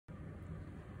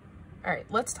All right,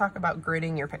 let's talk about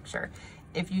gridding your picture.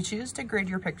 If you choose to grid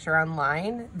your picture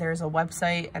online, there's a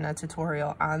website and a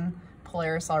tutorial on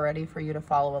Polaris already for you to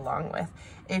follow along with.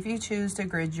 If you choose to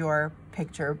grid your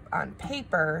picture on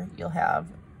paper, you'll have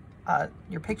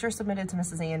your picture submitted to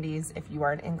Mrs. Andes if you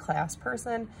are an in-class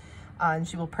person, and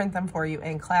she will print them for you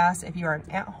in class. If you are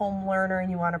an at-home learner and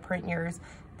you want to print yours,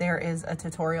 there is a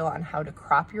tutorial on how to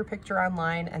crop your picture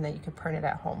online, and then you can print it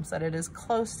at home so that it is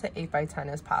close to 8x10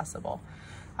 as possible.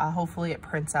 Hopefully it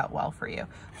prints out well for you.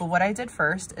 But what I did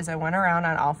first is I went around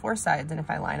on all 4 sides, and if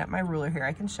I line up my ruler here,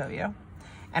 I can show you.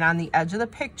 And on the edge of the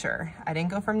picture, I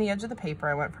didn't go from the edge of the paper,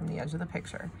 I went from the edge of the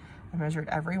picture. I measured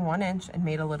every 1 inch and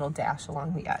made a little dash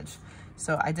along the edge.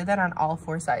 So I did that on all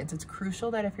 4 sides. It's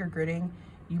crucial that if you're gridding,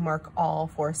 you mark all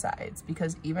 4 sides,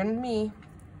 because even me,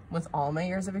 with all my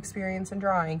years of experience in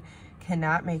drawing,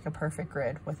 cannot make a perfect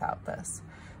grid without this.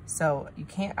 So you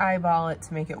can't eyeball it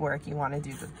to make it work. You want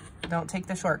to don't take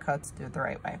the shortcuts, do it the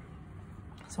right way.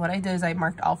 So what I did is I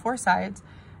marked all 4 sides,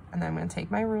 and then I'm going to take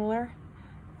my ruler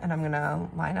and I'm going to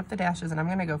line up the dashes, and I'm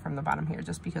going to go from the bottom here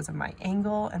just because of my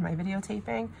angle and my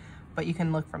videotaping, but you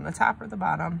can look from the top or the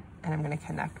bottom, and I'm going to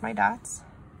connect my dots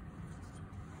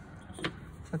so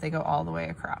that they go all the way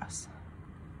across.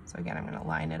 So again, I'm going to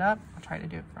line it up. I'll try to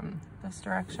do it from this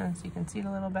direction so you can see it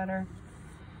a little better,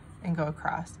 and go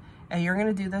across. And you're going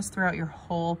to do this throughout your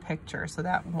whole picture so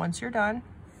that once you're done,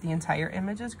 the entire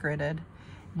image is gridded.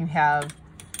 You have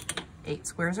 8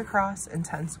 squares across and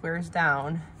 10 squares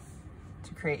down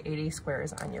to create 80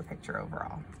 squares on your picture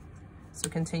overall. So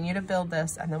continue to build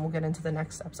this, and then we'll get into the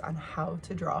next steps on how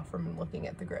to draw from looking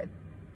at the grid.